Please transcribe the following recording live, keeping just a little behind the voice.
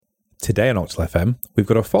Today on Octal FM, we've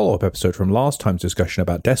got a follow-up episode from last time's discussion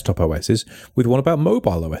about desktop OSs with one about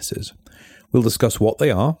mobile OSs. We'll discuss what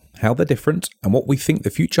they are, how they're different, and what we think the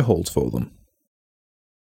future holds for them.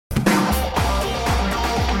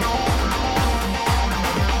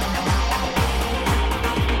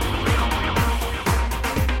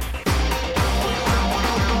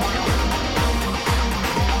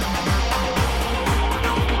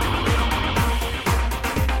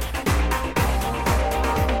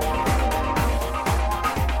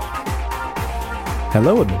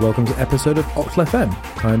 Hello and welcome to an episode of Octal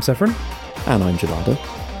FM. I'm Severin. And I'm Gelada.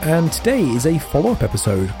 And today is a follow-up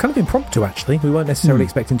episode, kind of impromptu actually. We weren't necessarily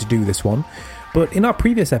expecting to do this one. But in our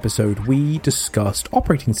previous episode, we discussed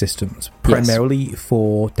operating systems, primarily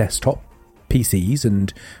for desktop PCs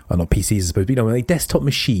and, well, not PCs I suppose, but like desktop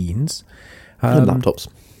machines. And laptops.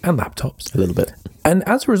 And laptops. A little bit. And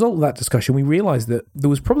as a result of that discussion, we realised that there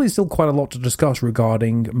was probably still quite a lot to discuss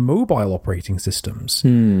regarding mobile operating systems.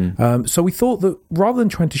 So we thought that rather than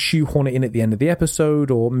trying to shoehorn it in at the end of the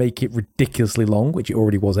episode or make it ridiculously long, which it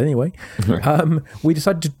already was anyway, we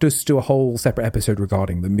decided to just do a whole separate episode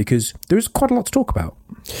regarding them because there's quite a lot to talk about.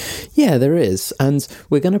 Yeah, there is. And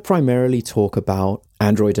we're going to primarily talk about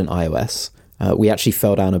Android and iOS. We actually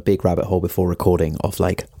fell down a big rabbit hole before recording of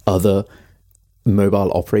like other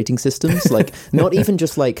mobile operating systems, like not even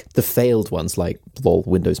just like the failed ones like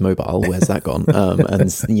Windows Mobile, where's that gone,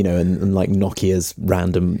 and like Nokia's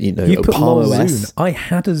random you put Palm OS. Zune. I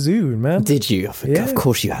had a Zune, man. Did you? Yeah. Of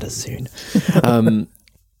course you had a Zune.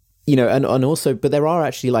 And also, but there are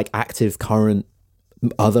actually like active current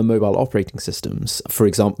other mobile operating systems. For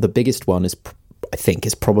example, the biggest one is I think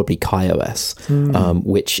is probably KaiOS,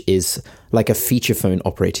 which is like a feature phone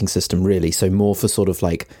operating system really, so more for sort of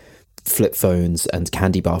like flip phones and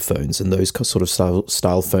candy bar phones and those sort of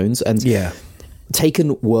style phones. And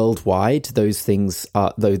taken worldwide, those things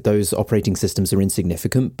are those operating systems are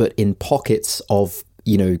insignificant, but in pockets of,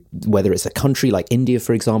 whether it's a country like India,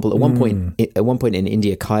 for example, at one point in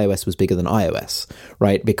India, KaiOS was bigger than iOS,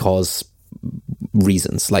 right? Because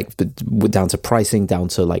reasons like down to pricing, down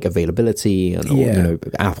to like availability, and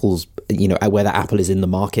Apple's, whether Apple is in the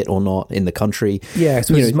market or not in the country. Yeah,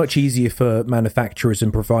 so it's much easier for manufacturers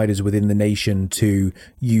and providers within the nation to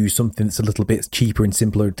use something that's a little bit cheaper and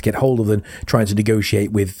simpler to get hold of than trying to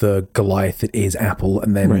negotiate with the Goliath that is Apple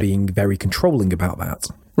and then being very controlling about that.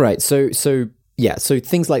 Right. So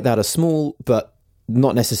things like that are small, but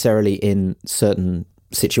not necessarily in certain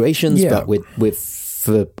situations. But with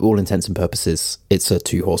for all intents and purposes, it's a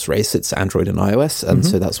two-horse race. It's Android and iOS, and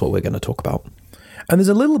so that's what we're going to talk about. And there's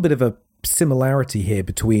a little bit of a similarity here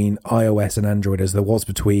between iOS and Android as there was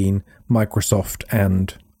between Microsoft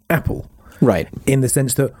and Apple. Right. In the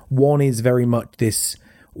sense that one is very much this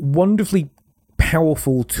wonderfully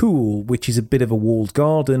powerful tool, which is a bit of a walled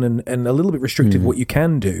garden and a little bit restrictive what you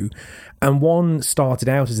can do. And one started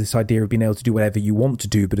out as this idea of being able to do whatever you want to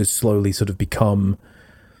do, but has slowly sort of become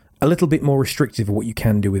a little bit more restrictive of what you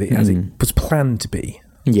can do with it as it was planned to be.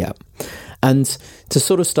 Yeah. And to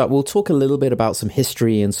sort of start, we'll talk a little bit about some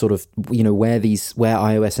history and sort of, where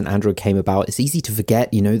iOS and Android came about. It's easy to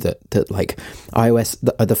forget, that like iOS,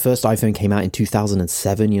 the first iPhone came out in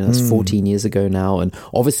 2007, that's 14 years ago now. And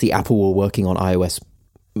obviously Apple were working on iOS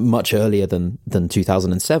much earlier than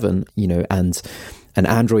 2007, and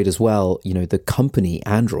Android as well, the company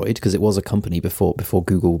Android, because it was a company before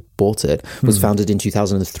Google bought it, was founded in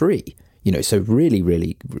 2003. So really,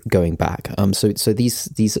 really going back. So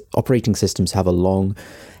these operating systems have a long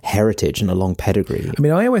heritage and a long pedigree. I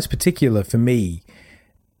mean, iOS particular for me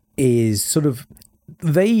is sort of,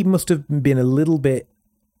 they must have been a little bit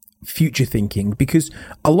future thinking, because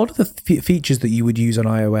a lot of the features that you would use an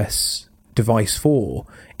iOS device for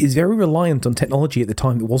is very reliant on technology at the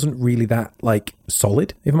time that wasn't really that like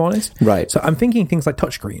solid, if I'm honest. Right. So I'm thinking things like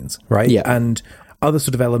touchscreens, right? Yeah. And other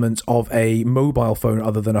sort of elements of a mobile phone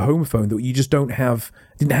other than a home phone that you just didn't have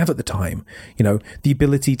at the time. The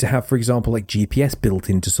ability to have, for example, like GPS built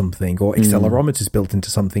into something or accelerometers built into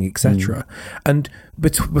something, etc. And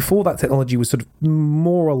before that technology was sort of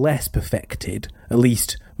more or less perfected, at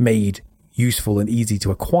least made useful and easy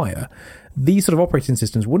to acquire, these sort of operating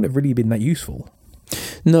systems wouldn't have really been that useful.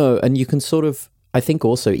 No, and you can sort of, I think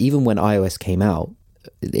also, even when iOS came out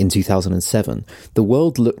in 2007, the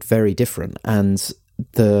world looked very different, and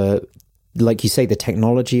like you say, the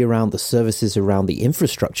technology around, the services around, the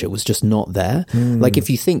infrastructure was just not there. Like if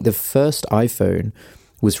you think the first iPhone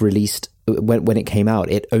was released, when it came out,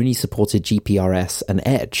 it only supported GPRS and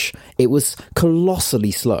Edge. It was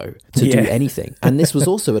colossally slow to do anything. And this was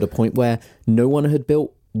also at a point where no one had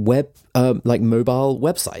built like mobile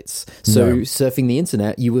websites. So surfing the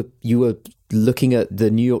internet, you were looking at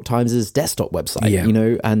the New York Times's desktop website, you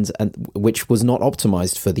know, and which was not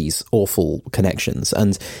optimized for these awful connections.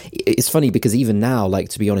 And it's funny because even now, like,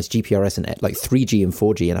 to be honest, GPRS and like 3G and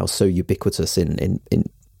 4G are now so ubiquitous in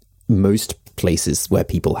most places where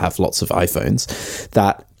people have lots of iPhones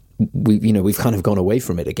that we've kind of gone away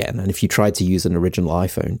from it again. And if you tried to use an original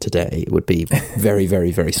iPhone today, it would be very,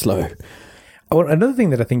 very, very slow. Another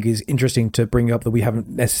thing that I think is interesting to bring up that we haven't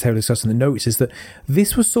necessarily discussed in the notes is that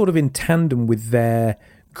this was sort of in tandem with their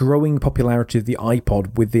growing popularity of the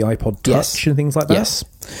iPod, with the iPod Touch and things like that.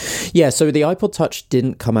 Yes. Yeah, so the iPod Touch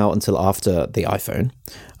didn't come out until after the iPhone.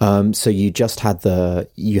 So you just had the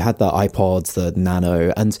iPods, the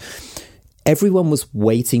Nano, and everyone was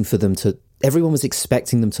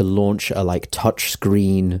expecting them to launch a like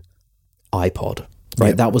touchscreen iPod.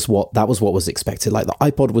 Right, yep. That was what was expected. Like the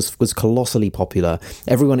iPod was colossally popular.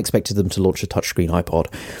 Everyone expected them to launch a touchscreen iPod.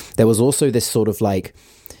 There was also this sort of like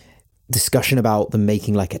discussion about them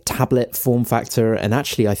making like a tablet form factor, and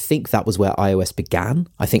actually I think that was where iOS began.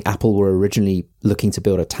 I think Apple were originally looking to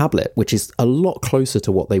build a tablet, which is a lot closer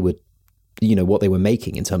to what they were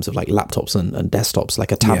making in terms of like laptops and desktops.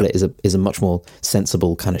 Like a tablet is a much more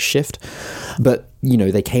sensible kind of shift. But you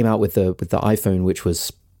know, they came out with the iPhone, which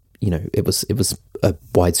was, you know, it was a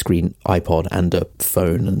widescreen iPod and a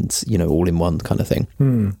phone, and, you know, all in one kind of thing.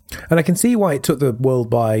 And I can see why it took the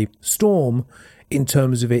world by storm in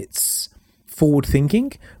terms of its forward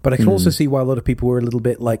thinking, but I can also see why a lot of people were a little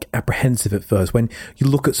bit like apprehensive at first when you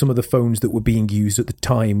look at some of the phones that were being used at the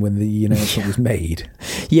time when the announcement was made.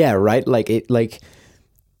 Yeah, right. Like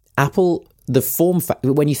Apple. The form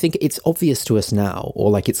factor, when you think, it's obvious to us now,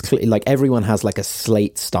 or like it's clear, like everyone has like a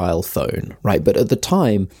slate style phone, right? But at the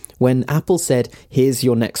time when Apple said, here's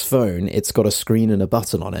your next phone, it's got a screen and a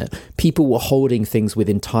button on it, people were holding things with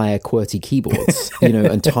entire QWERTY keyboards, you know,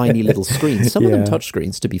 and tiny little screens, some of them touch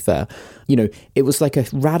screens, to be fair. You know, it was like a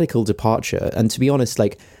radical departure. And to be honest,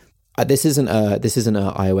 like, this isn't a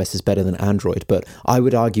iOS is better than Android, but I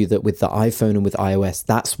would argue that with the iPhone and with iOS,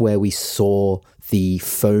 that's where we saw the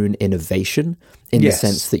phone innovation, in the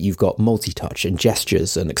sense that you've got multi-touch and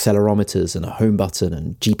gestures and accelerometers and a home button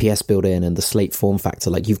and GPS built in and the slate form factor.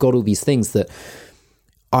 Like, you've got all these things that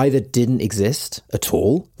either didn't exist at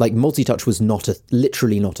all. Like, multi-touch was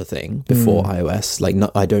literally not a thing before iOS. Like,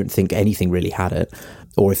 I don't think anything really had it,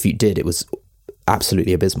 or if you did, it was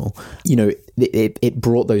absolutely abysmal. You know, it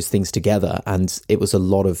brought those things together, and there was a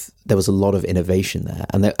lot of innovation there,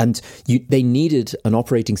 and they needed an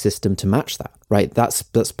operating system to match that, right? That's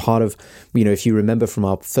part of, you know, if you remember from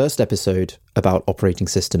our first episode about operating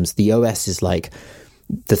systems, the OS is like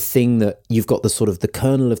the thing that you've got, the sort of the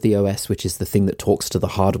kernel of the OS, which is the thing that talks to the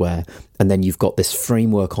hardware, and then you've got this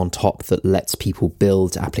framework on top that lets people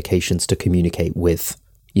build applications to communicate with,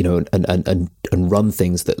 you know, and run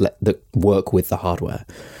things that work with the hardware.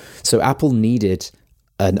 So Apple needed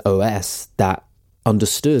an OS that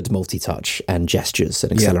understood multi-touch and gestures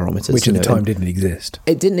and accelerometers, which at the time didn't exist.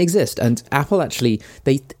 It didn't exist, and Apple actually,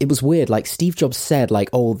 it was weird. Like, Steve Jobs said, like,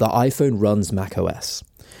 "Oh, the iPhone runs Mac OS,"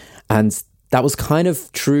 and that was kind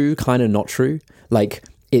of true, kind of not true. Like,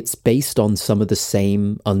 it's based on some of the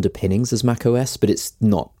same underpinnings as macOS, but it's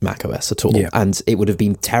not macOS at all. Yeah. And it would have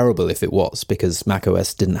been terrible if it was, because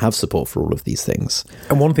macOS didn't have support for all of these things.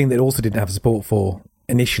 And one thing that also didn't have support for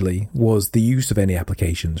initially was the use of any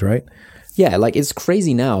applications, right? Yeah, like, it's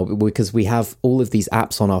crazy now because we have all of these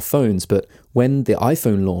apps on our phones, but when the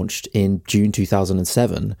iPhone launched in June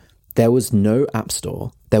 2007, there was no app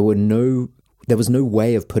store. There was no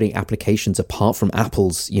way of putting applications apart from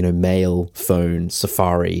Apple's, you know, Mail, Phone,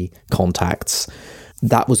 Safari, Contacts.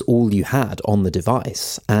 That was all you had on the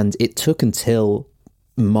device. And it took until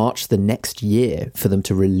March the next year for them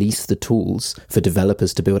to release the tools for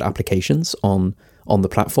developers to build applications on the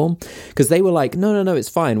platform, because they were like, no, it's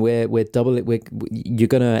fine.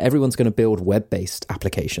 Everyone's gonna build web-based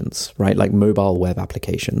applications, right? Like mobile web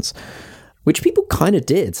applications. Which people kind of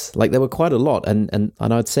did. Like, there were quite a lot. And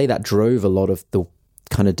I'd say that drove a lot of the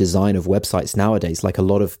kind of design of websites nowadays. Like, a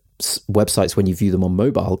lot of websites, when you view them on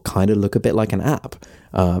mobile, kind of look a bit like an app,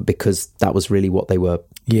 because that was really what what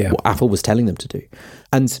Apple was telling them to do.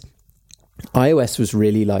 And iOS was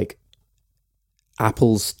really like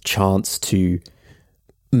Apple's chance to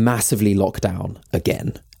massively lock down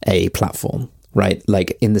again a platform. Right,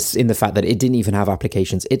 like in the fact that it didn't even have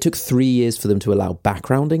applications. It took 3 years for them to allow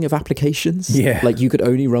backgrounding of applications. Yeah, like, you could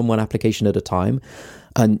only run one application at a time,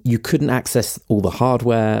 and you couldn't access all the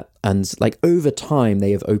hardware. And like, over time,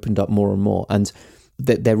 they have opened up more and more. And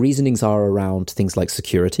their reasonings are around things like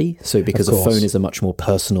security. So because a phone is a much more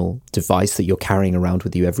personal device that you're carrying around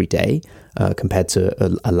with you every day compared to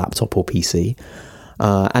a laptop or PC.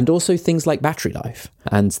 And also things like battery life.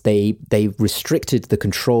 And they restricted the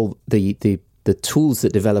control, the tools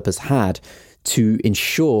that developers had to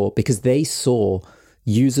ensure, because they saw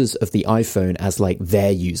users of the iPhone as like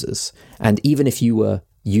their users. And even if you were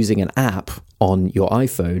using an app on your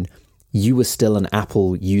iPhone, you were still an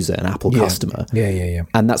Apple user, an Apple customer. Yeah.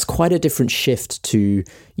 And that's quite a different shift to,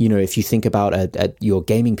 you know, if you think about your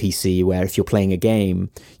gaming PC, where if you're playing a game,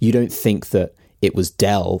 you don't think that it was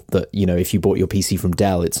Dell, that, you know, if you bought your PC from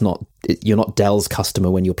Dell, you're not Dell's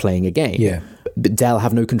customer when you're playing a game. Yeah. But Dell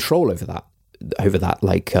have no control over that.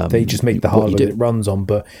 Like they just make the hardware that it runs on,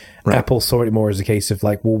 but Apple saw it more as a case of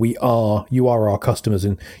like, well, you are our customers,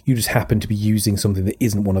 and you just happen to be using something that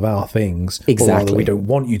isn't one of our things. Exactly. Or rather, we don't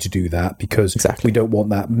want you to do that because we don't want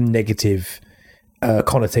that negative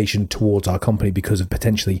connotation towards our company because of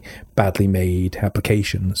potentially badly made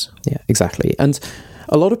applications. Yeah, exactly. And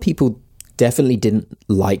a lot of people definitely didn't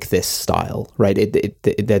like this style, right?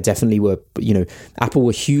 There definitely were, you know, Apple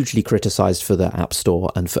were hugely criticized for their App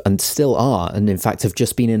Store and still are, and in fact have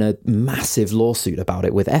just been in a massive lawsuit about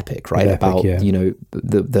it with Epic, right? You know,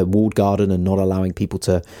 the walled garden and not allowing people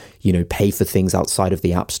to, you know, pay for things outside of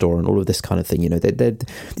the App Store and all of this kind of thing. You know,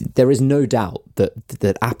 there is no doubt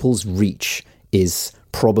that Apple's reach is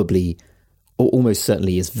probably, almost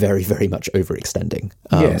certainly, is very, very much overextending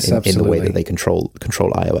in the way that they control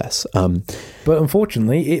iOS. But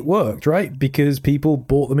unfortunately, it worked, right? Because people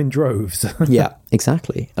bought them in droves. Yeah,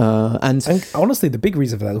 exactly. And honestly, the big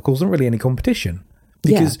reason for that, of course, wasn't really any competition.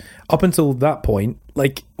 Because up until that point,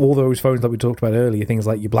 like all those phones that we talked about earlier, things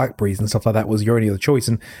like your BlackBerries and stuff like that was your only other choice,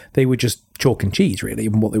 and they were just chalk and cheese, really,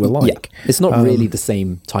 in what they were like. Yeah. It's not really the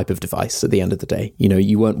same type of device at the end of the day. You know,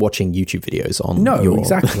 you weren't watching YouTube videos on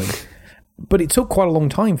exactly. But it took quite a long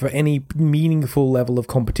time for any meaningful level of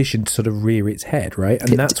competition to sort of rear its head, right?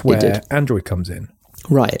 And that's where Android comes in.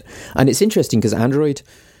 Right. And it's interesting because Android,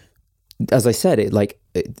 as I said,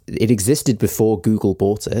 it existed before Google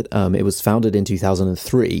bought it. It was founded in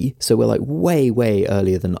 2003, so we're like way, way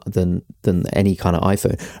earlier than any kind of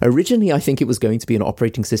iPhone. Originally, I think it was going to be an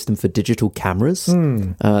operating system for digital cameras.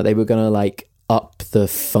 They were going to like up the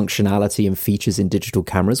functionality and features in digital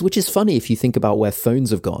cameras, which is funny if you think about where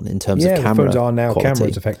phones have gone in terms of camera phones are now quality.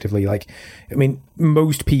 Cameras, effectively. Like, I mean,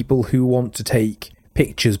 most people who want to take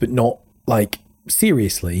pictures but not like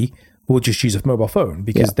seriously will just use a mobile phone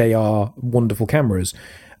because they are wonderful cameras.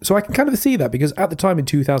 So I can kind of see that, because at the time in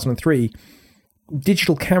 2003,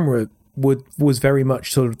 digital camera was very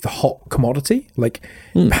much sort of the hot commodity. Like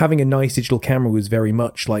having a nice digital camera was very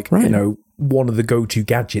much like, you know, one of the go-to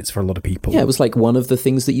gadgets for a lot of people. Yeah, it was like one of the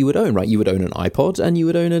things that you would own, right? You would own an iPod and you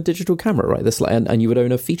would own a digital camera, right? And you would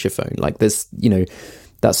own a feature phone. Like this, you know,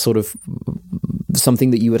 that's sort of something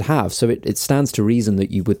that you would have. So it stands to reason that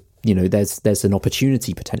you would, you know, there's an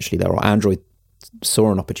opportunity potentially there, or Android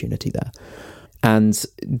saw an opportunity there. And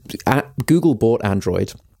Google bought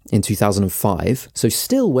Android in 2005, so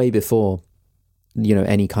still way before, you know,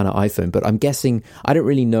 any kind of iPhone. But I'm guessing, I don't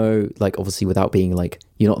really know, like, obviously without being like,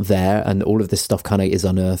 you're not there, and all of this stuff kind of is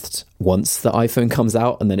unearthed once the iPhone comes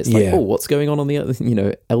out, and then it's like, oh, what's going on the other, you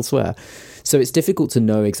know, elsewhere. So it's difficult to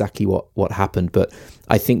know exactly what happened. But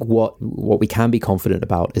I think what we can be confident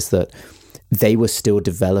about is that they were still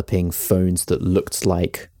developing phones that looked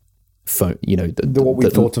like phone, you know, what we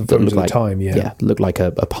thought of phones at the time, looked like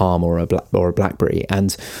a Palm or a BlackBerry.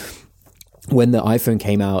 And when the iPhone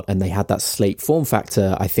came out and they had that slate form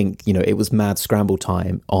factor, I think, you know, it was mad scramble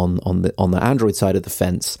time on the Android side of the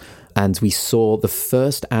fence, and we saw the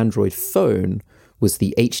first Android phone was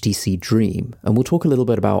the HTC Dream. And we'll talk a little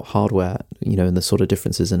bit about hardware, you know, and the sort of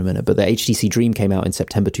differences in a minute. But the HTC Dream came out in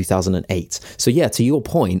September 2008. So yeah, to your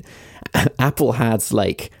point, Apple had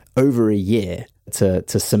like over a year to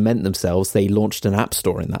cement themselves. They launched an app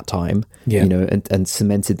store in that time, you know, and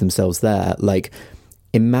cemented themselves there. Like,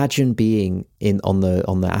 imagine being on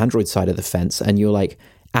the Android side of the fence, and you're like,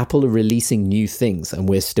 Apple are releasing new things, and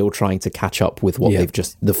we're still trying to catch up with what they've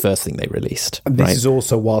just, the first thing they released. And this is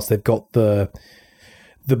also whilst they've got the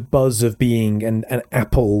buzz of being an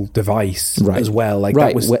Apple device as well. Like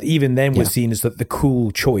that was even then was seen as the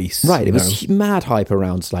cool choice. Right. It was mad hype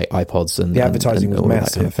around like iPods, and the advertising was massive.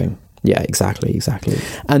 That kind of thing. Yeah, exactly.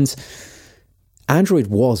 And Android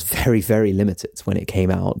was very, very limited when it came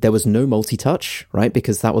out. There was no multi-touch, right?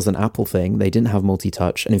 Because that was an Apple thing. They didn't have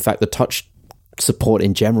multi-touch. And in fact, the touch support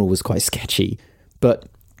in general was quite sketchy. But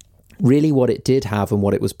really what it did have, and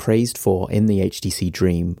what it was praised for in the HTC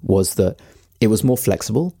Dream, was that it was more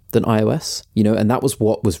flexible than iOS, you know, and that was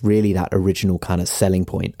what was really that original kind of selling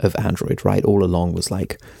point of Android, right? All along was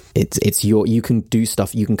like, you can do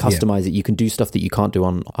stuff, you can customize it, you can do stuff that you can't do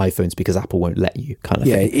on iPhones because Apple won't let you, kind of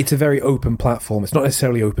thing. Yeah, it's a very open platform. It's not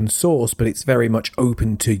necessarily open source, but it's very much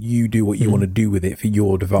open to you do what you want to do with it for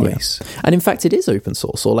your device. Yeah. And in fact, it is open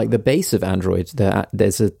source, or like the base of Android,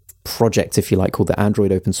 there's a project, if you like, called the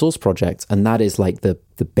Android Open Source Project, and that is like the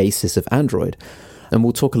basis of Android. And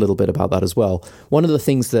we'll talk a little bit about that as well. One of the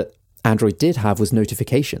things that Android did have was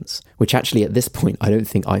notifications, which actually at this point I don't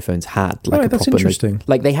think iPhones had. Like that's interesting.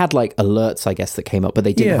 Like they had like alerts, I guess, that came up, but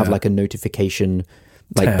they didn't have like a notification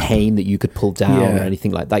like pane that you could pull down or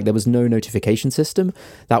anything like that. Like, there was no notification system.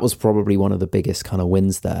 That was probably one of the biggest kind of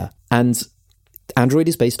wins there. And Android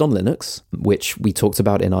is based on Linux, which we talked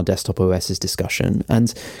about in our Desktop OS's discussion. And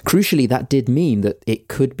crucially, that did mean that it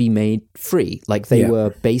could be made free. Like they were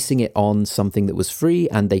basing it on something that was free,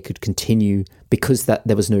 and they could continue, because that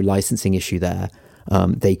there was no licensing issue there.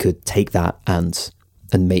 They could take that and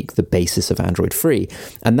make the basis of Android free.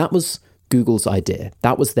 And that was Google's idea.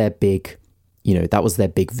 That was their big, that was their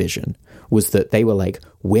big vision, was that they were like,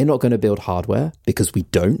 we're not going to build hardware because we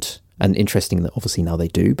don't. And interesting that obviously now they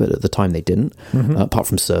do, but at the time they didn't, apart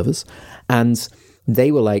from servers. And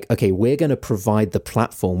they were like, okay, we're going to provide the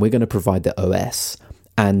platform, we're going to provide the OS,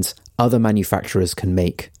 and other manufacturers can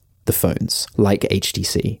make the phones, like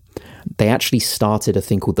HTC. They actually started a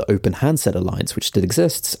thing called the Open Handset Alliance, which still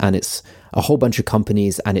exists, and it's a whole bunch of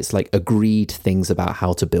companies, and it's like agreed things about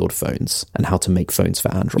how to build phones and how to make phones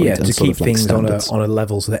for Android. Yeah, and to keep things on standards. a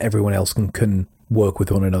level so that everyone else can work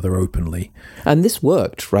with one another openly. And this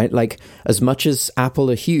worked, right? Like, as much as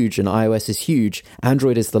Apple are huge and iOS is huge,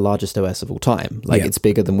 Android is the largest OS of all time. Like, it's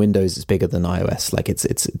bigger than Windows, it's bigger than iOS. Like, it's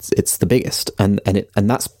the biggest, and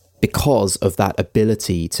that's because of that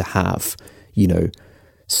ability to have,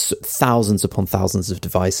 thousands upon thousands of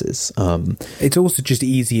devices. It's also just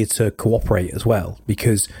easier to cooperate as well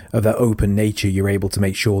because of that open nature. You're able to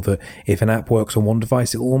make sure that if an app works on one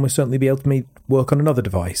device, it will almost certainly be able to work on another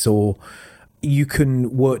device, or you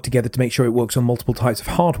can work together to make sure it works on multiple types of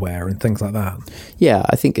hardware and things like that. Yeah,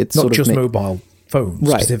 I think it's not just mobile phones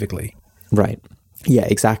specifically. Right. Yeah,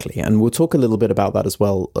 exactly. And we'll talk a little bit about that as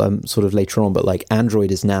well, sort of later on. But like,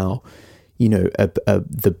 Android is now,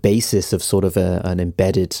 the basis of sort of an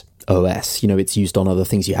embedded OS. It's used on other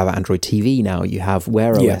things. You have Android TV now. You have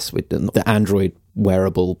Wear OS with the Android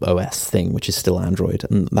wearable OS thing, which is still Android,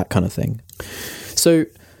 and that kind of thing. So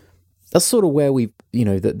that's sort of where we,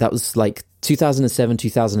 that was like 2007,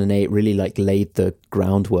 2008 really like laid the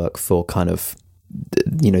groundwork for kind of,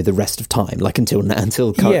 the rest of time, like until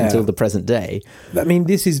the present day. I mean,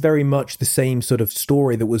 this is very much the same sort of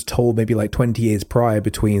story that was told maybe like 20 years prior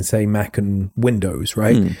between, say, Mac and Windows,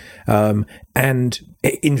 right? And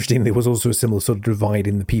interestingly, there was also a similar sort of divide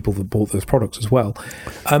in the people that bought those products as well.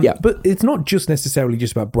 But it's not just necessarily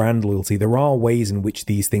just about brand loyalty. There are ways in which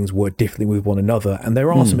these things work differently with one another, and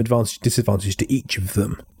there are some advantages, disadvantages to each of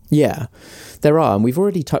them. Yeah, there are, and we've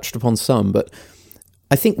already touched upon some, but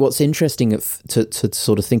I think what's interesting to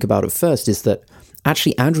sort of think about at first is that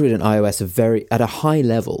actually Android and iOS are at a high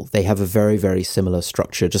level, they have a very, very similar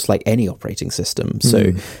structure, just like any operating system.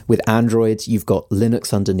 So with Android, you've got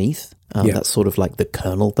Linux underneath. That's sort of like the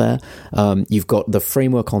kernel there. You've got the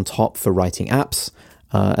framework on top for writing apps.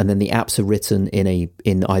 And then the apps are written in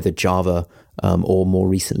either Java or more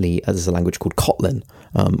recently there's a language called Kotlin,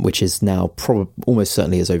 which is now almost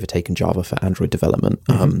certainly has overtaken Java for Android development.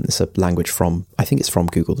 It's a language I think it's from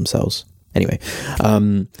Google themselves. Anyway,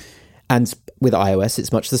 and with iOS,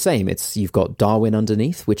 it's much the same. You've got Darwin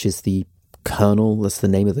underneath, which is the kernel. That's the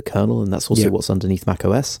name of the kernel, and that's also what's underneath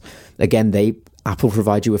macOS. Again, Apple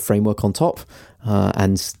provide you a framework on top,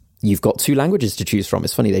 and you've got two languages to choose from.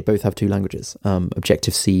 It's funny, they both have two languages,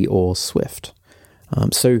 Objective-C or Swift.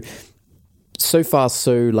 So far,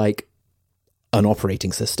 so like an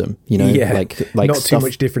operating system, like not too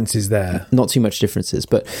much differences there. Not too much differences,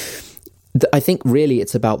 but I think really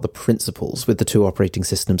it's about the principles with the two operating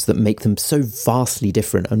systems that make them so vastly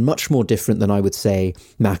different, and much more different than I would say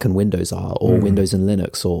Mac and Windows are, or Windows and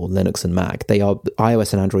Linux, or Linux and Mac.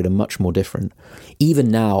 iOS and Android are much more different.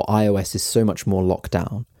 Even now, iOS is so much more locked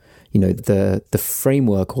down. The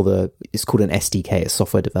framework, it's called an SDK, a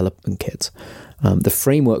software development kit. The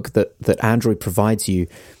framework that Android provides you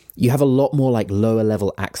have a lot more like lower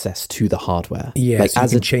level access to the hardware. Yeah, like so you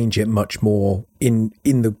can change it much more in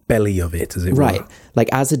the belly of it, as it were. Right. Like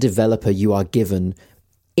as a developer, you are given,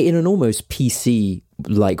 in an almost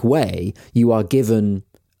PC-like way, you are given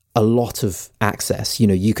a lot of access.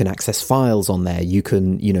 You can access files on there. You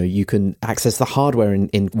can access the hardware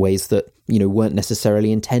in ways that, weren't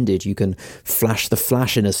necessarily intended. You can flash the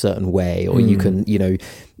flash in a certain way, or you can, use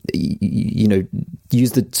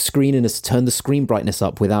the screen turn the screen brightness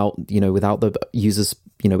up without the users,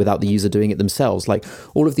 without the user doing it themselves. Like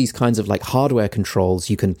all of these kinds of like hardware controls,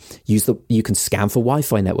 you can scan for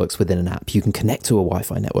Wi-Fi networks within an app. You can connect to a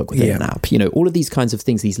Wi-Fi network within an app. All of these kinds of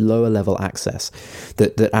things, these lower level access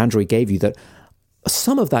that Android gave you, that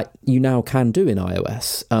some of that you now can do in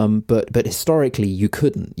iOS, but historically you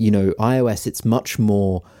couldn't. iOS, it's much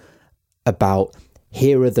more about,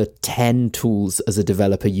 here are the 10 tools as a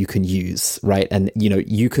developer you can use, right? And,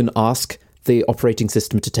 you can ask the operating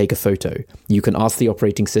system to take a photo. You can ask the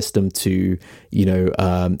operating system to,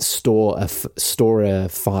 store a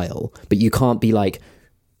file, but you can't be like,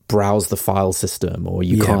 browse the file system, or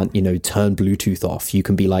you can't, turn Bluetooth off. You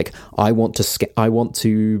can be like, I want to,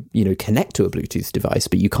 connect to a Bluetooth device,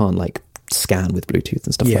 but you can't like scan with Bluetooth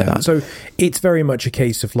and stuff like that. So it's very much a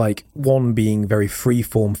case of like one being very free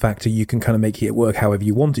form factor. You can kind of make it work however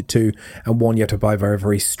you want it to, and one you have to buy a very,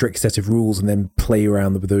 very strict set of rules and then play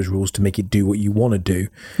around with those rules to make it do what you want to do.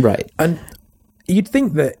 Right. And you'd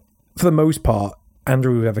think that for the most part,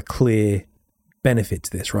 Android would have a clear benefit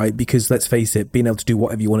to this, right? Because let's face it, being able to do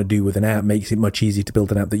whatever you want to do with an app makes it much easier to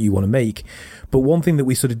build an app that you want to make. But one thing that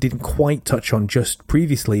we sort of didn't quite touch on just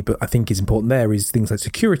previously, but I think is important there, is things like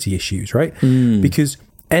security issues, right? Because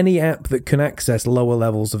any app that can access lower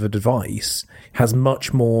levels of a device has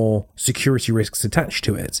much more security risks attached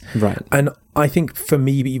to it. Right. And I think for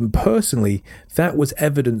me, even personally, that was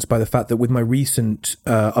evidenced by the fact that with my recent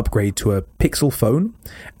upgrade to a Pixel phone,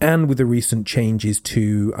 and with the recent changes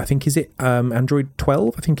to, I think, is it Android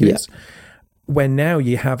 12? I think it is. Where now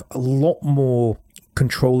you have a lot more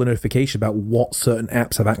control and notification about what certain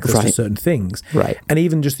apps have access to certain things. Right. And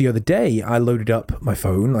even just the other day, I loaded up my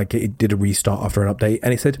phone, like it did a restart after an update,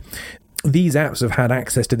 and it said, these apps have had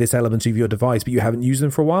access to this element of your device, but you haven't used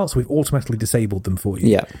them for a while, so we've automatically disabled them for you.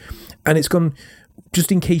 Yeah. And it's gone,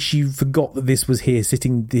 just in case you forgot that this was here,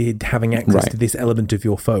 sitting there having access to this element of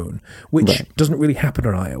your phone, which doesn't really happen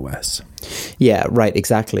on iOS. Yeah, right,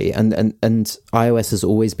 exactly. And iOS has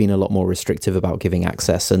always been a lot more restrictive about giving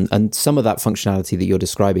access, and some of that functionality that you're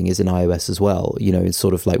describing is in iOS as well. It's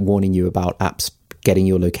sort of like warning you about apps getting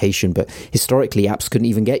your location, but historically apps couldn't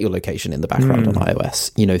even get your location in the background on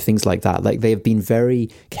iOS, things like that. Like, they have been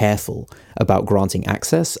very careful about granting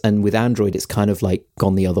access, and with Android it's kind of like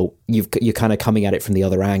gone the other, you're kind of coming at it from the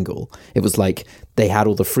other angle. It was like they had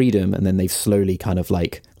all the freedom, and then they've slowly kind of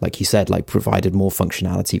like you said, like provided more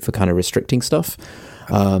functionality for kind of restricting stuff.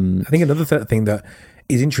 I think another thing that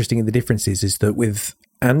is interesting in the differences is that with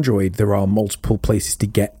Android, there are multiple places to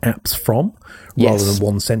get apps from rather than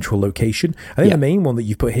one central location. I think the main one that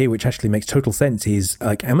you put here, which actually makes total sense, is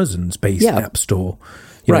like Amazon's base app store.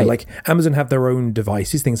 You know, like Amazon have their own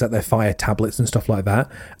devices, things like their Fire tablets and stuff like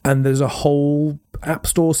that, and there's a whole app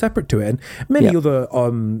store separate to it. And many other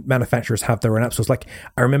manufacturers have their own app stores. Like,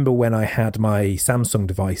 I remember when I had my Samsung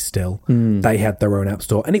device still, they had their own app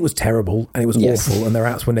store, and it was terrible, and it was awful, and their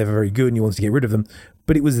apps were never very good, and you wanted to get rid of them,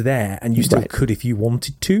 but it was there, and you still could if you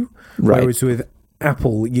wanted to. Whereas with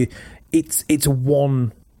Apple, it's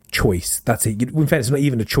one choice. That's it. In fact, it's not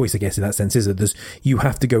even a choice, I guess, in that sense, is it? You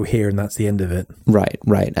have to go here, and that's the end of it. Right.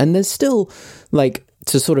 And there's still, like,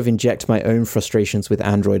 to sort of inject my own frustrations with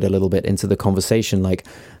Android a little bit into the conversation, like,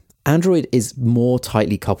 Android is more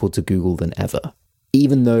tightly coupled to Google than ever.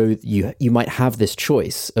 Even though you might have this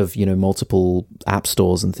choice of, multiple app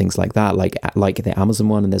stores and things like that, like the Amazon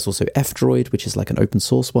one, and there's also F-Droid, which is like an open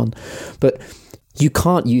source one, but you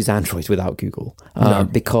can't use Android without Google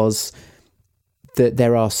because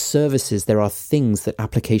there are services, there are things that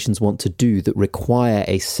applications want to do that require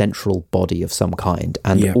a central body of some kind,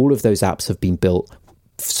 and all of those apps have been built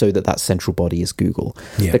so that central body is Google.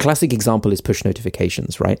 The classic example is push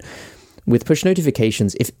notifications, right? With push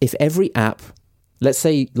notifications, if every app, let's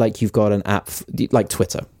say like you've got an app like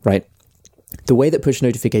Twitter, right? The way that push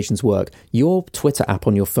notifications work, your Twitter app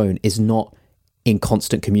on your phone is not in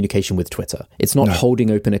constant communication with Twitter. It's not holding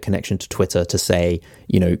open a connection to Twitter to say,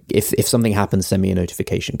 if something happens, send me a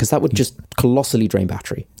notification, because that would just colossally drain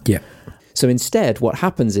battery. So instead, what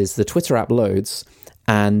happens is the Twitter app loads,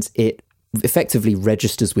 and it effectively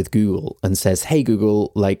registers with Google and says, hey,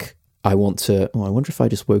 Google, like, I wonder if I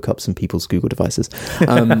just woke up some people's Google devices.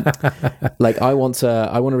 Like, I want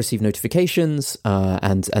to receive notifications,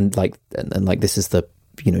 and this is the,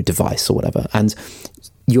 device or whatever. And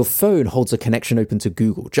your phone holds a connection open to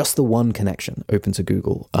Google, just the one connection open to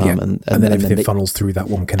Google. And then everything funnels through that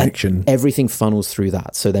one connection. Everything funnels through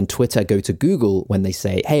that. So then Twitter go to Google when they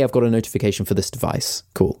say, hey, I've got a notification for this device.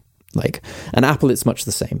 Cool. Like, and Apple, it's much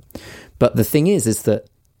the same. But the thing is that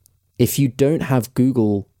if you don't have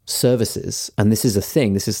Google services, and this is a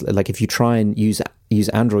thing, this is like if you try and use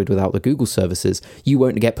Android without the Google services, you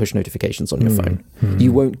won't get push notifications on your phone.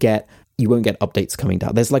 You won't get updates coming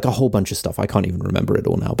down. There's like a whole bunch of stuff. I can't even remember it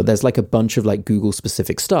all now, but there's like a bunch of like Google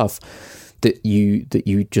specific stuff that you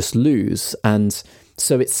just lose. And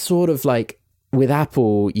so it's sort of like with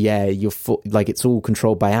Apple, like it's all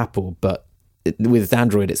controlled by Apple, but with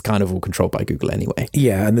Android, it's kind of all controlled by Google anyway.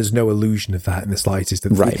 Yeah, and there's no illusion of that in the slightest.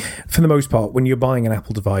 Right. For the most part, when you're buying an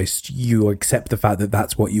Apple device, you accept the fact that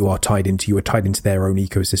that's what you are tied into. You are tied into their own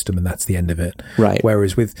ecosystem, and that's the end of it. Right.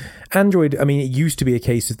 Whereas with Android, I mean, it used to be a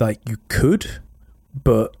case of like you could,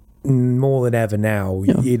 but more than ever now,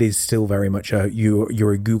 it is still very much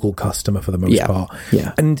you're a Google customer for the most part.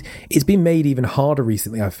 Yeah. And it's been made even harder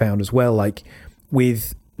recently, I've found as well, like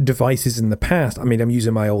with devices in the past. I mean, I'm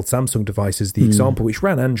using my old Samsung device as the example, which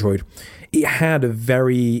ran Android. It had a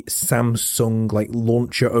very Samsung like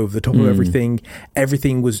launcher over the top of everything.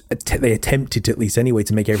 Everything was they attempted to, at least anyway,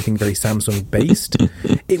 to make everything very Samsung based.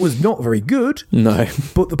 It was not very good. No,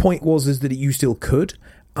 but the point is that you still could.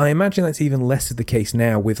 I imagine that's even less of the case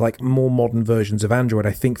now with like more modern versions of Android.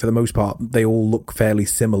 I think for the most part, they all look fairly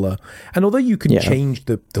similar. And although you can change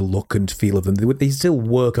the look and feel of them, they still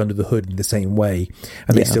work under the hood in the same way.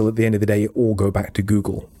 And they still, at the end of the day, all go back to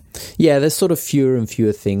Google. Yeah, there's sort of fewer and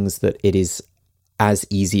fewer things that it is as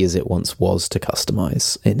easy as it once was to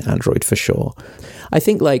customize in Android for sure. I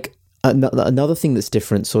think like another thing that's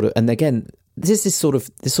different sort of, and again, this sort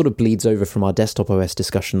of bleeds over from our desktop OS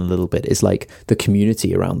discussion a little bit, is like the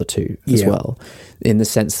community around the two as well, in the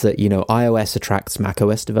sense that, you know, iOS attracts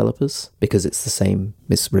macOS developers because it's the same,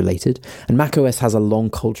 it's related, and macOS has a long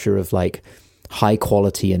culture of like high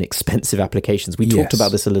quality and expensive applications. We talked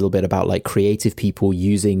about this a little bit about like creative people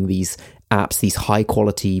using these apps, these high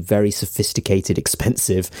quality, very sophisticated,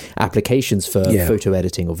 expensive applications for photo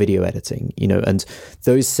editing or video editing, you know, and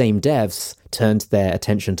those same devs turned their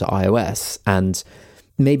attention to iOS, and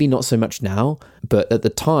maybe not so much now, but at the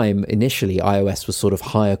time, initially, iOS was sort of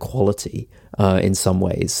higher quality in some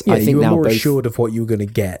ways. Yeah, I think you were now more assured of what you were going to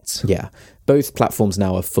get. Yeah. Both platforms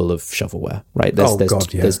now are full of shovelware, right?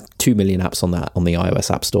 There's 2 million apps on the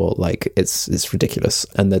iOS App Store. Like it's ridiculous,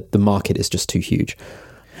 and the market is just too huge.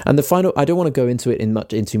 And the final, I don't want to go into it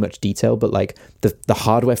in too much detail, but like the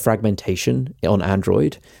hardware fragmentation on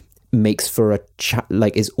Android makes for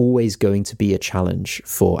is always going to be a challenge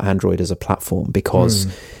for Android as a platform, because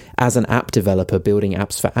as an app developer building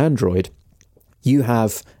apps for Android, you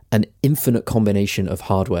have an infinite combination of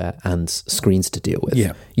hardware and screens to deal with.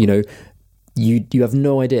 Yeah. You know, you have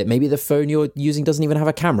no idea. Maybe the phone you're using doesn't even have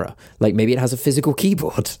a camera. Like maybe it has a physical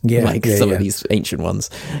keyboard, some of these ancient ones,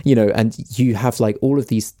 you know, and you have like all of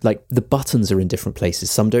these, like the buttons are in different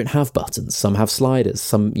places. Some don't have buttons, some have sliders,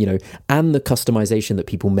 some, you know, and the customization that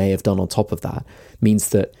people may have done on top of that means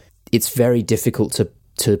that it's very difficult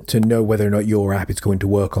to know whether or not your app is going to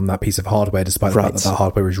work on that piece of hardware, despite the fact that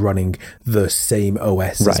hardware is running the same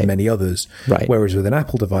OS as many others. Right. Whereas with an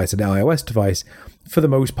Apple device, an iOS device, for the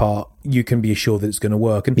most part, you can be assured that it's going to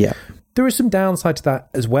work. And there is some downside to that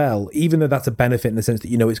as well, even though that's a benefit in the sense that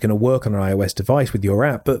you know it's going to work on an iOS device with your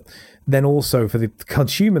app. But then also for the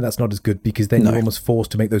consumer, that's not as good, because then you're almost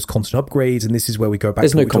forced to make those constant upgrades. And this is where we go back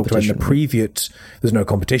to what we talked about in the previous. There's no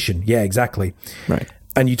competition. Yeah, exactly. Right.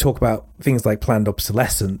 And you talk about things like planned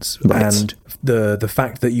obsolescence and the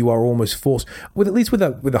fact that you are almost forced, at least with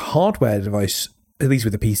a hardware device, at least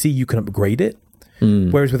with a PC, you can upgrade it.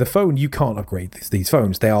 Whereas with a phone, you can't upgrade these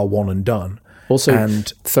phones. They are one and done. Also,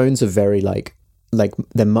 phones are very like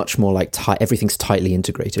they're much more like everything's tightly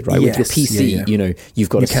integrated, right? With your PC, you know, you've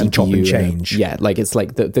got a CPU chop and change. Like it's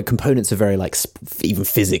like the components are very like even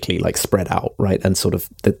physically like spread out, right? And sort of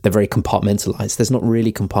they're very compartmentalized. There's not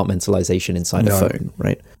really compartmentalization inside a phone,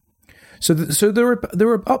 right? So there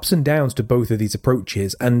are ups and downs to both of these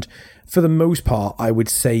approaches, and for the most part, I would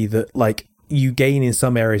say that like you gain in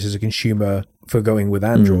some areas as a consumer for going with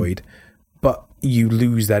Android, but you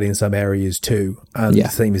lose that in some areas too, and the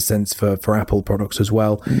same is sense for Apple products as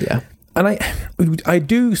well. Yeah, and I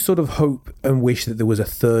do sort of hope and wish that there was a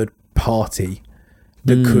third party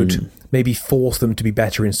that could maybe force them to be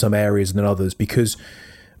better in some areas than others, because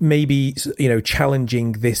maybe, you know,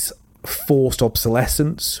 challenging this forced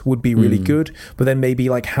obsolescence would be really good, but then maybe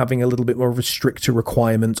like having a little bit more of a stricter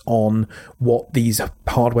requirement on what these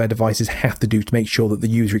hardware devices have to do to make sure that the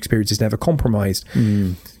user experience is never compromised.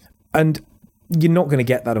 And you're not going to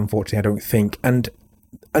get that, unfortunately, I don't think. And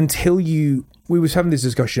until we was having this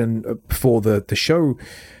discussion before the show,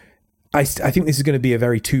 I think this is going to be a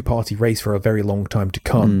very two-party race for a very long time to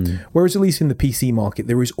come. Whereas at least in the PC market,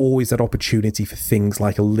 there is always that opportunity for things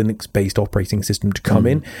like a Linux-based operating system to come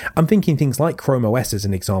in. I'm thinking things like Chrome OS as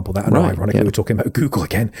an example. That, I know, ironically, we're talking about Google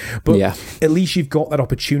again. But at least you've got that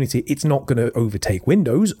opportunity. It's not going to overtake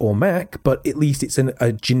Windows or Mac, but at least it's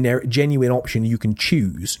a genuine option you can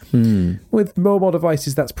choose. With mobile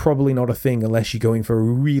devices, that's probably not a thing unless you're going for a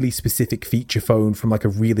really specific feature phone from like a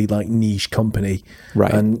really like niche company.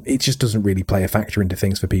 Right. And it just doesn't really play a factor into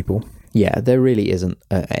things for people. Yeah, there really isn't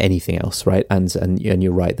anything else, right? And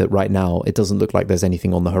you're right that right now it doesn't look like there's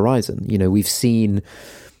anything on the horizon. You know, we've seen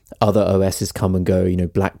other OSs come and go. You know,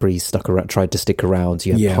 BlackBerry tried to stick around.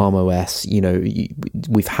 You have Palm OS. You know,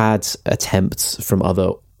 we've had attempts from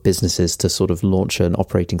other businesses to sort of launch an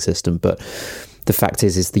operating system, but the fact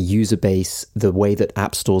is the user base, the way that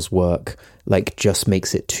app stores work, like just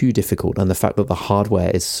makes it too difficult. And the fact that the hardware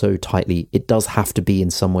is so tightly, it does have to be in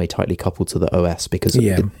some way tightly coupled to the OS because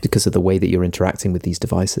of the way that you're interacting with these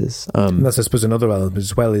devices. And that's, I suppose, another element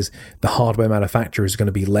as well is the hardware manufacturer is going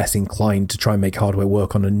to be less inclined to try and make hardware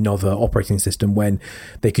work on another operating system when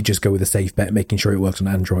they could just go with a safe bet, making sure it works on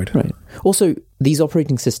Android. Right. Also, these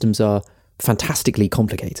operating systems are fantastically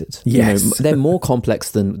complicated. Yes. You know, they're more complex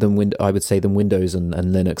than I would say than Windows and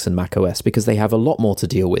Linux and Mac OS because they have a lot more to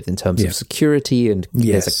deal with in terms of security, and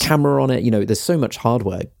there's a camera on it. You know, there's so much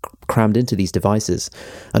hardware crammed into these devices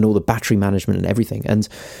and all the battery management and everything. And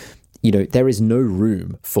you know, there is no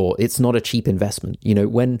room for, it's not a cheap investment. You know,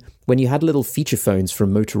 when you had little feature phones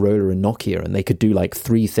from Motorola and Nokia and they could do like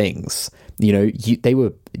 3 things, you know,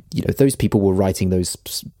 those people were writing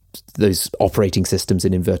those operating systems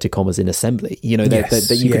in inverted commas in assembly. You know,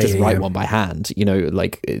 that you could just write one by hand. You know,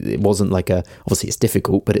 like it wasn't like obviously it's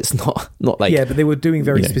difficult, but it's not like but they were doing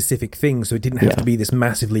very specific things, so it didn't have to be this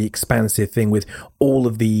massively expansive thing with all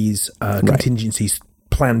of these contingencies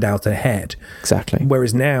planned out ahead. Exactly.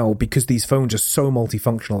 Whereas now, because these phones are so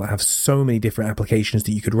multifunctional, that have so many different applications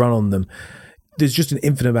that you could run on them, there's just an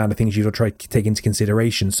infinite amount of things you've got to try to take into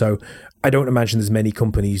consideration. So I don't imagine there's many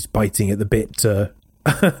companies biting at the bit to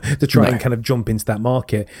try and kind of jump into that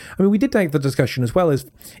market. I mean, we did take the discussion as well as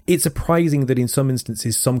it's surprising that in some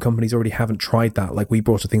instances some companies already haven't tried that. Like we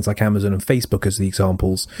brought up things like Amazon and Facebook as the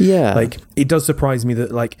examples. Yeah. Like it does surprise me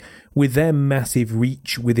that like with their massive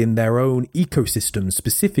reach within their own ecosystem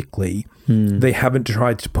specifically, they haven't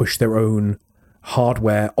tried to push their own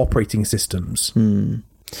hardware operating systems.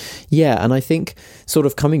 Yeah, and I think sort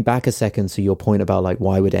of coming back a second to your point about like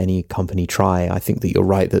why would any company try, I think that you're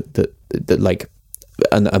right that like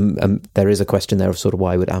and there is a question there of sort of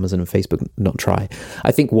why would Amazon and Facebook not try.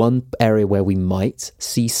 I think one area where we might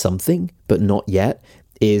see something but not yet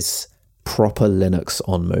is proper Linux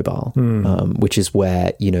on mobile, which is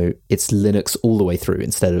where, you know, it's Linux all the way through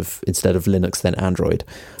instead of Linux then Android.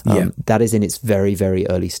 That is in its very, very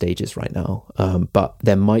early stages right now, but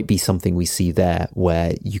there might be something we see there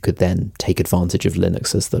where you could then take advantage of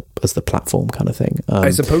Linux as the platform kind of thing. I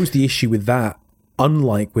suppose the issue with that,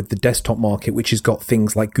 unlike with the desktop market, which has got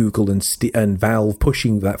things like Google and Valve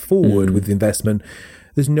pushing that forward with investment,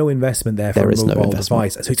 there's no investment there for a mobile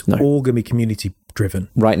device. So it's all going to be community driven.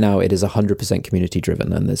 Right now, it is 100% community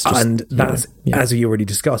driven. And there's just, that's, as we already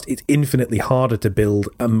discussed, it's infinitely harder to build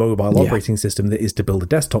a mobile operating system than it is to build a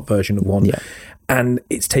desktop version of one. And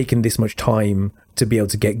it's taken this much time to be able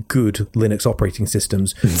to get good Linux operating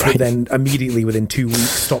systems, but then immediately within 2 weeks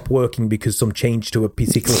stop working because some change to a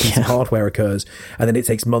particular piece of hardware occurs, and then it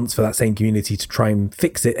takes months for that same community to try and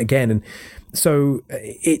fix it again. And so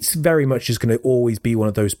it's very much just going to always be one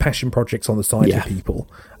of those passion projects on the side for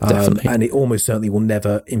people, and it almost certainly will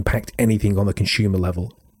never impact anything on the consumer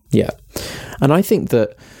level. Yeah, and I think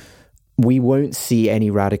that we won't see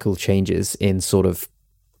any radical changes in sort of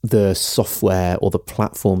the software or the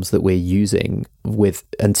platforms that we're using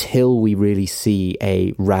until we really see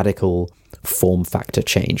a radical form factor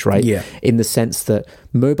change, right? In the sense that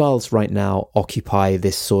mobiles right now occupy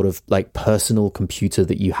this sort of like personal computer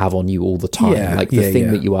that you have on you all the time, the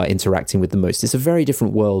thing that you are interacting with the most. It's a very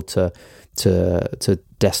different world to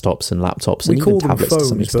desktops and laptops and even tablets to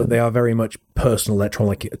some extent. But they are very much personal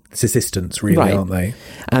electronic assistants, really, aren't they?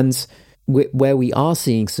 And where we are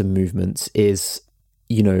seeing some movements is,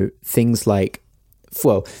 you know, things like,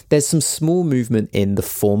 well, there's some small movement in the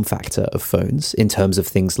form factor of phones in terms of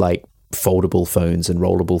things like foldable phones and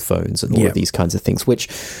rollable phones and all of these kinds of things, which,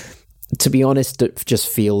 to be honest, just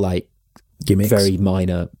feel like gimmicks. very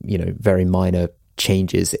minor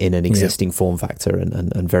changes in an existing form factor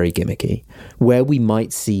and very gimmicky. Where we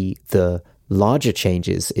might see the larger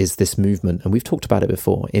changes is this movement, and we've talked about it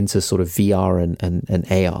before, into sort of VR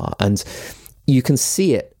and AR. And you can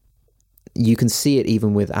see it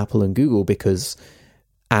even with Apple and Google, because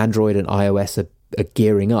Android and iOS are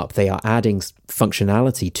gearing up. They are adding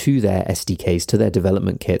functionality to their SDKs, to their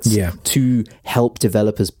development kits, to help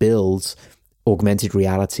developers build augmented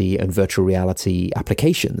reality and virtual reality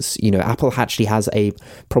applications. Apple actually has a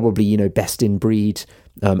probably, best in breed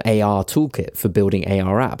AR toolkit for building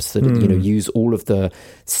AR apps that use all of the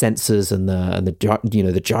sensors and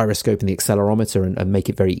the gyroscope and the accelerometer and make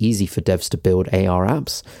it very easy for devs to build AR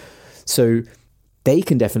apps. So they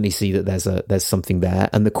can definitely see that there's something there.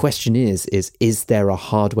 And the question is there a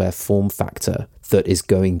hardware form factor that is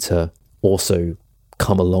going to also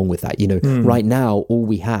come along with that? Right now, all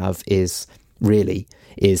we have is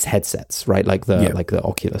headsets, right? Like the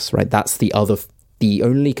Oculus, right? That's the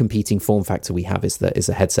only competing form factor we have is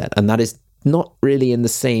a headset. And that is not really in the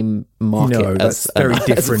same market. No, that's very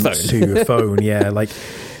different to a phone. Yeah. Like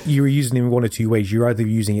you were using it in one or two ways. You're either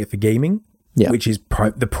using it for gaming, which is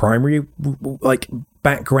the primary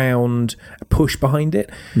background push behind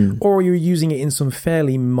it, or you're using it in some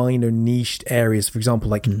fairly minor niched areas, for example,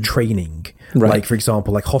 like training, like for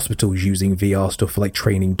example, like hospitals using VR stuff for like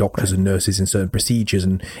training doctors and nurses in certain procedures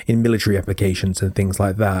and in military applications and things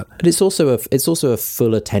like that. But it's also a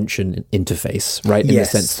full attention interface, right? In the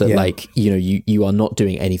sense that you are not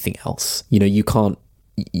doing anything else. You can't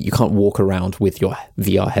walk around with your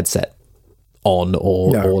VR headset on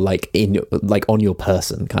or like on your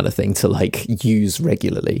person kind of thing to like use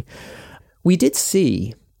regularly. We did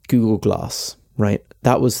see Google Glass, right?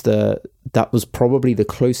 That was probably the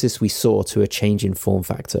closest we saw to a change in form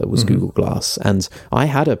factor was Google Glass. And I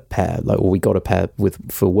had a pair, we got a pair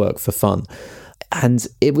for work, for fun. And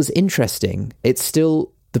it was interesting. It's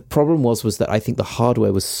still, the problem was that I think the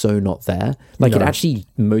hardware was so not there. Like it actually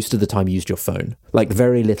most of the time used your phone. Like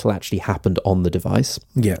very little actually happened on the device.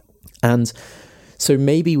 Yeah. And so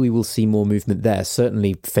maybe we will see more movement there.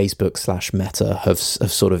 Certainly Facebook/Meta have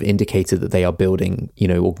sort of indicated that they are building,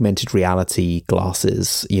 augmented reality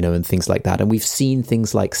glasses, and things like that. And we've seen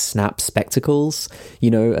things like Snap spectacles,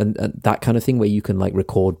 and that kind of thing where you can like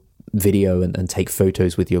record video and take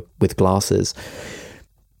photos with glasses.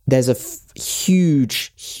 There's a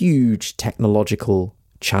huge technological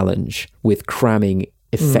challenge with cramming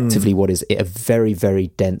effectively what is a very, very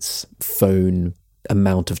dense phone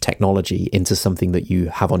amount of technology into something that you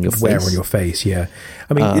have on your face. Wear on your face, yeah.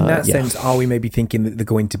 I mean, in that sense, are we maybe thinking that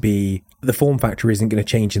the form factor isn't going to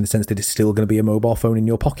change in the sense that it's still going to be a mobile phone in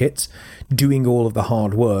your pocket doing all of the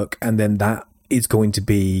hard work, and then that is going to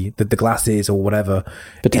be the glasses or whatever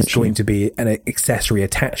is going to be an accessory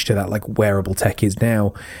attached to that, like wearable tech is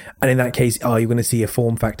now. And in that case, are you going to see a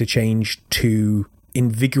form factor change to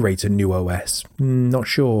invigorate a new OS? Not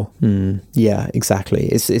sure. Yeah, exactly.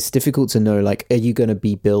 It's difficult to know, like, are you going to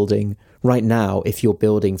be building right now, if you're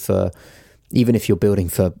building for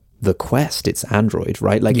the Quest, it's Android,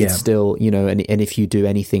 right? Like it's still, and if you do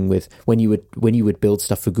anything with, when you would build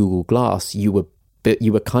stuff for Google Glass, you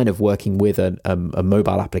were kind of working with a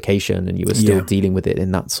mobile application, and you were still dealing with it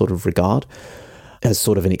in that sort of regard, as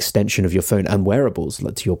sort of an extension of your phone and wearables.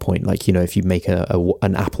 To your point, like, if you make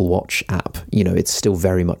an Apple Watch app, it's still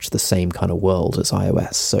very much the same kind of world as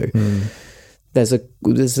iOS. So there's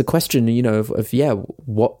a question,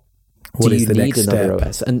 what do you need another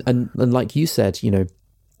OS? And like you said,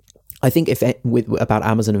 I think about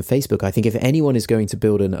Amazon and Facebook, I think if anyone is going to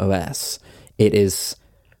build an OS, it is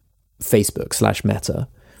Facebook/Meta.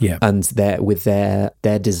 Yeah. And with their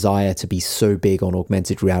desire to be so big on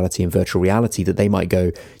augmented reality and virtual reality that they might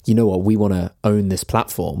go, you know what, we want to own this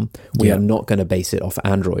platform. We are not going to base it off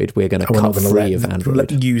Android. We're going to cut free of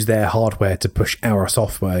Android. Use their hardware to push our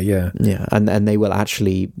software, Yeah, and they will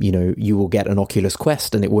actually, you will get an Oculus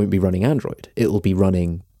Quest and it won't be running Android. It will be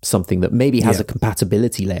running something that maybe has a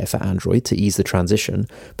compatibility layer for Android to ease the transition,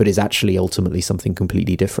 but is actually ultimately something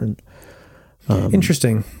completely different.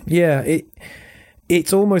 Interesting. Yeah,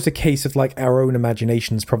 it's almost a case of like our own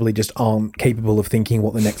imaginations probably just aren't capable of thinking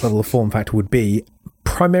what the next level of form factor would be,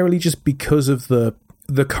 primarily just because of the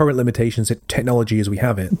current limitations of technology as we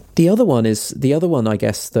have it. The other one, I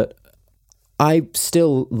guess, that I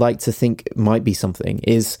still like to think might be something,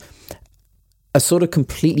 is a sort of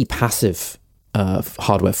completely passive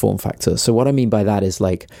hardware form factor. So what I mean by that is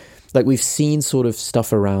like we've seen sort of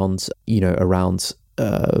stuff around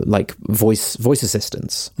like voice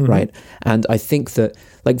assistants, right? And I think that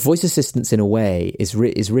like voice assistants in a way is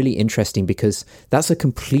really interesting because that's a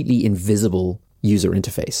completely invisible user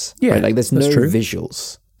interface. Yeah, right? Like there's no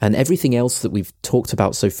visuals, and everything else that we've talked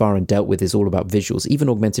about so far and dealt with is all about visuals. Even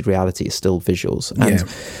augmented reality is still visuals. And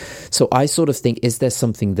So I sort of think, is there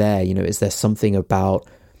something there? Is there something about,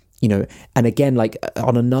 and again, like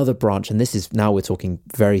on another branch, and this is, now we're talking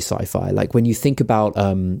very sci-fi, like when you think about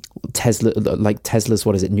Tesla, like Tesla's,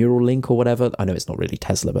 what is it, Neuralink or whatever? I know it's not really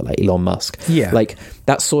Tesla, but like Elon Musk. Yeah. Like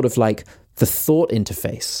that's sort of like the thought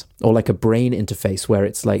interface, or like a brain interface, where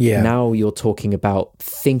it's like, now you're talking about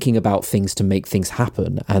thinking about things to make things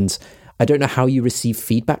happen. And I don't know how you receive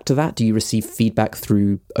feedback to that. Do you receive feedback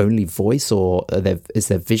through only voice, or is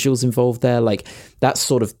there visuals involved there? Like that's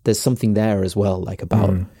sort of, there's something there as well, like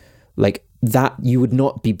about like that you would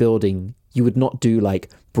not do like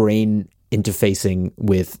brain interfacing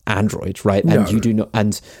with Android, right? No. And you do not,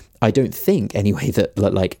 and I don't think anyway that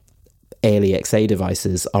like AliXA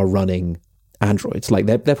devices are running Androids. Like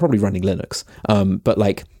they're probably running Linux, but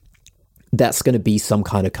like that's going to be some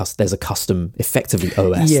kind of there's a custom, effectively,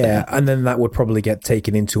 OS. Yeah, there. and then that would probably get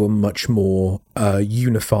taken into a much more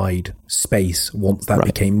unified space once that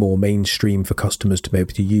became more mainstream for customers to be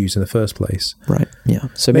able to use in the first place. Right. Yeah.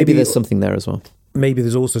 So maybe there's something there as well. Maybe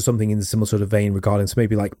there's also something in the similar sort of vein regarding, so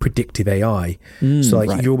maybe like predictive AI. So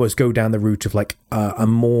like you almost go down the route of like a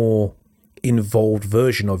more involved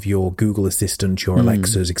version of your Google Assistant, your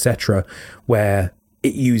Alexas, etc., where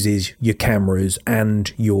it uses your cameras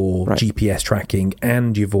and your GPS tracking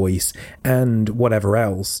and your voice and whatever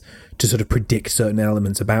else to sort of predict certain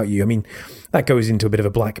elements about you. I mean, that goes into a bit of a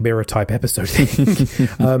Black Mirror type episode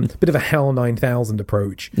thing, bit of a HAL 9000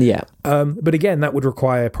 approach. Yeah. But again, that would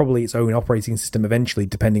require probably its own operating system eventually,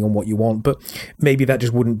 depending on what you want. But maybe that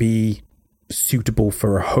just wouldn't be suitable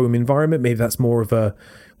for a home environment. Maybe that's more of a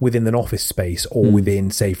within an office space, or within,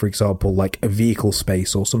 say, for example, like a vehicle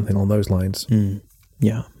space or something along those lines.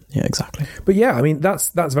 Yeah, exactly. But yeah, I mean, that's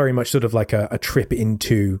very much sort of like a trip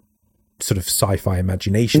into sort of sci-fi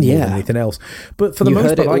imagination more than anything else. But for the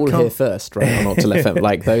most part, I can't... here first, right? On Not to Left.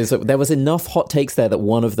 Like those, there was enough hot takes there that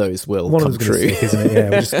one of those will come true. Stick, isn't it? Yeah,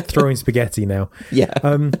 we're just throwing spaghetti now. Yeah.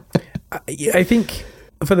 I think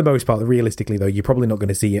for the most part, realistically though, you're probably not going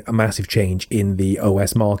to see a massive change in the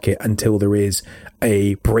OS market until there is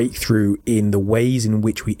a breakthrough in the ways in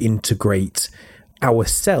which we integrate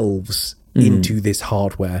ourselves into this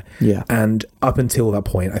hardware. Yeah. And up until that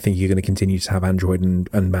point, I think you're going to continue to have Android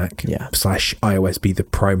and Mac / iOS be the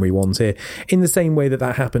primary ones here, in the same way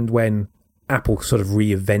that happened when Apple sort of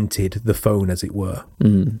reinvented the phone, as it were.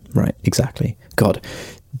 Right, exactly. God,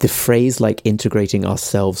 the phrase like integrating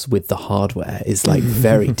ourselves with the hardware is like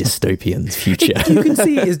very dystopian future. You can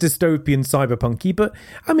see it as dystopian cyberpunky, but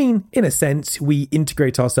I mean, in a sense, we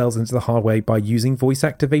integrate ourselves into the hardware by using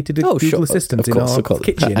voice-activated Google Assistant in our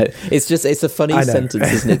kitchen. It's a funny sentence,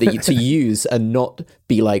 isn't it, to use and not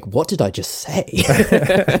be like, what did I just say?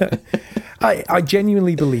 I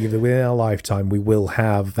genuinely believe that within our lifetime, we will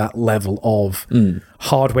have that level of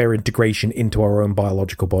hardware integration into our own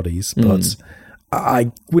biological bodies, but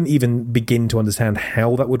I wouldn't even begin to understand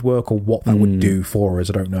how that would work or what that would do for us.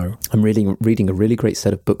 I don't know. I'm reading a really great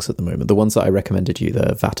set of books at the moment. The ones that I recommended you,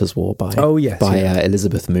 the Vatta's War by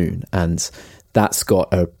Elizabeth Moon, and that's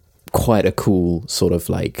got quite a cool sort of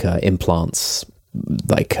like implants,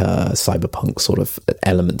 like cyberpunk sort of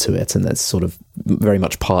element to it, and that's sort of very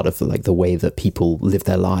much part of like the way that people live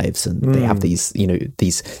their lives, and they have these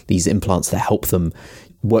these implants that help them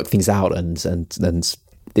work things out, and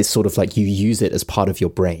it's sort of like you use it as part of your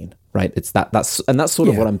brain, right? It's that's sort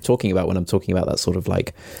of what I'm talking about when I'm talking about that sort of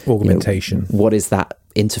like augmentation. What is that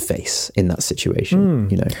interface in that situation?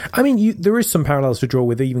 I mean, there is some parallels to draw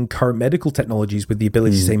with even current medical technologies, with the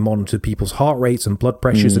ability to say monitor people's heart rates and blood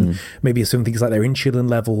pressures, and maybe some things like their insulin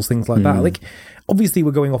levels, things like that. Like, obviously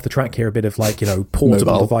we're going off the track here a bit of like,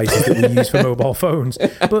 portable devices that we use for mobile phones,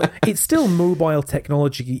 but it's still mobile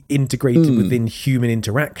technology integrated within human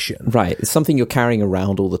interaction. Right. It's something you're carrying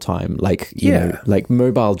around all the time. Like, you know, like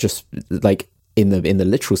mobile, just like in the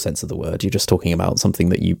literal sense of the word, you're just talking about something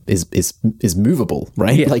that is movable,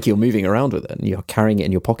 right? Yeah. Like you're moving around with it and you're carrying it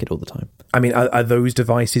in your pocket all the time. I mean, are those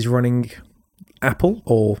devices running Apple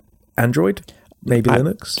or Android? Maybe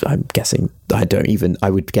Linux? I'm guessing. I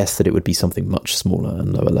would guess that it would be something much smaller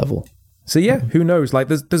and lower level. So yeah, who knows? Like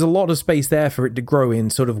there's a lot of space there for it to grow in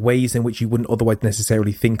sort of ways in which you wouldn't otherwise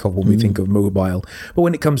necessarily think of when we think of mobile. But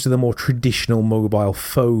when it comes to the more traditional mobile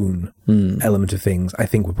phone element of things, I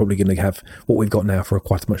think we're probably going to have what we've got now for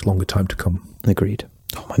quite a much longer time to come. Agreed.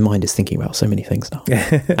 Oh, my mind is thinking about so many things now.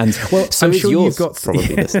 And well, so I'm is sure yours, you've got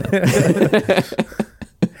probably listener.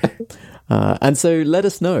 And so let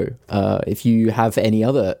us know if you have any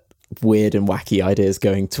other weird and wacky ideas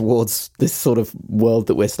going towards this sort of world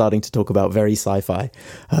that we're starting to talk about, very sci-fi.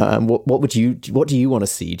 What do you want to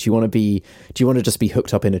see? Do you want to just be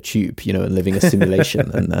hooked up in a tube, and living a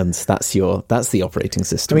simulation, and that's the operating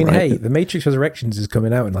system? I mean, right? hey, The Matrix Resurrections is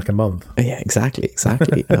coming out in like a month. Yeah, exactly.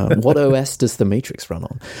 What OS does The Matrix run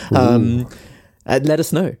on? Let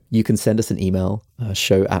us know. You can send us an email,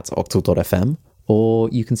 show@octal.fm, or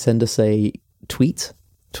you can send us a tweet,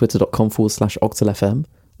 twitter.com/octalfm,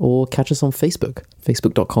 or catch us on Facebook,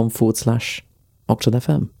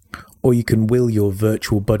 facebook.com/octalfm. Or you can will your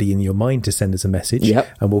virtual buddy in your mind to send us a message,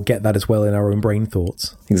 and we'll get that as well in our own brain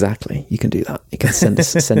thoughts. Exactly. You can do that. You can send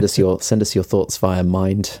us your thoughts via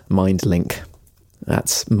MindLink.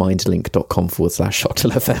 That's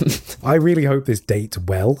mindlink.com/octalfm. I really hope this dates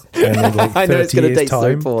well. And in like 30 I know it's going to date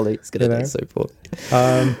time, so poorly. It's going to date so poorly.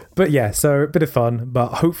 But yeah, so a bit of fun, but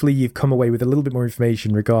hopefully you've come away with a little bit more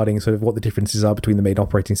information regarding sort of what the differences are between the main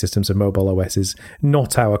operating systems of mobile OSs,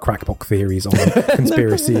 not our crackpot theories on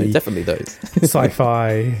conspiracy, no, definitely those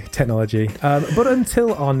sci-fi technology. But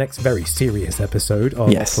until our next very serious episode of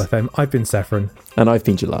Octal FM, I've been Saffron. And I've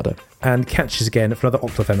been Gelado. And catch us again for another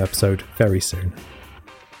Octal FM episode very soon.